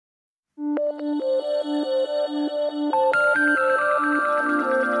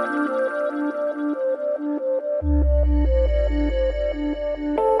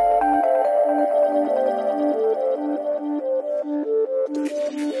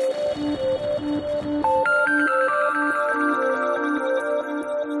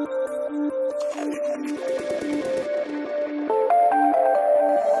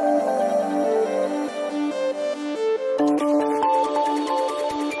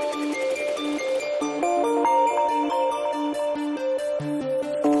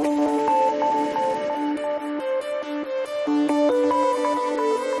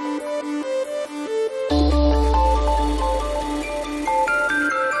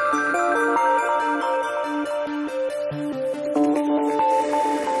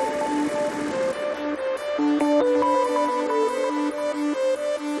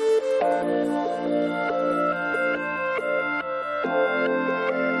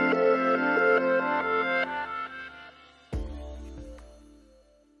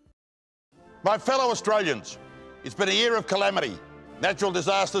My fellow Australians, it's been a year of calamity, natural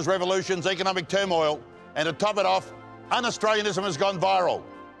disasters, revolutions, economic turmoil, and to top it off, un-Australianism has gone viral.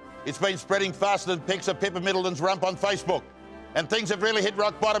 It's been spreading faster than pics of Pippa Middleton's rump on Facebook, and things have really hit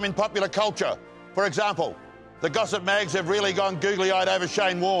rock bottom in popular culture. For example, the gossip mags have really gone googly-eyed over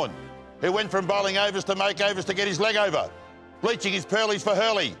Shane Warne, who went from bowling overs to makeovers to get his leg over, bleaching his pearlies for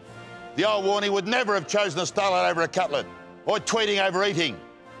Hurley. The old Warnie would never have chosen a starlet over a cutlet, or tweeting over eating.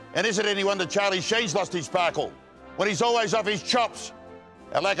 And is it any wonder Charlie Sheen's lost his sparkle when he's always off his chops?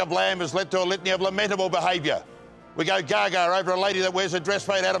 A lack of lamb has led to a litany of lamentable behaviour. We go gaga over a lady that wears a dress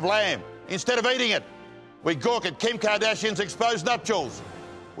made out of lamb instead of eating it. We gawk at Kim Kardashian's exposed nuptials.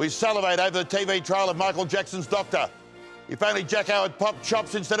 We salivate over the TV trial of Michael Jackson's doctor. If only Jacko had popped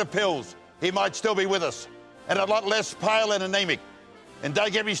chops instead of pills, he might still be with us, and a lot less pale and anaemic. And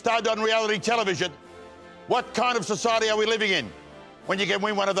don't get me started on reality television. What kind of society are we living in when you can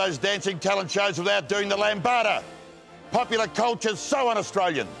win one of those dancing talent shows without doing the lambada? Popular culture's so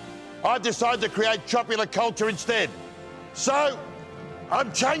un-Australian. I've decided to create chopular culture instead. So,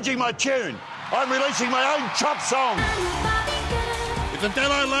 I'm changing my tune. I'm releasing my own chop song. If the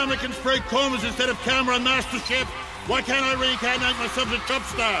Dalai Lama can spread kormas instead of karma on MasterChef, why can't I reincarnate myself as a chop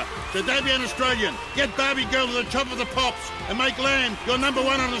star? So don't be an Australian. Get Barbie girl to the top of the pops and make lamb your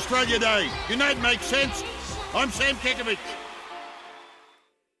 #1 on Australia Day. You know it makes sense. I'm Sam Kekovich.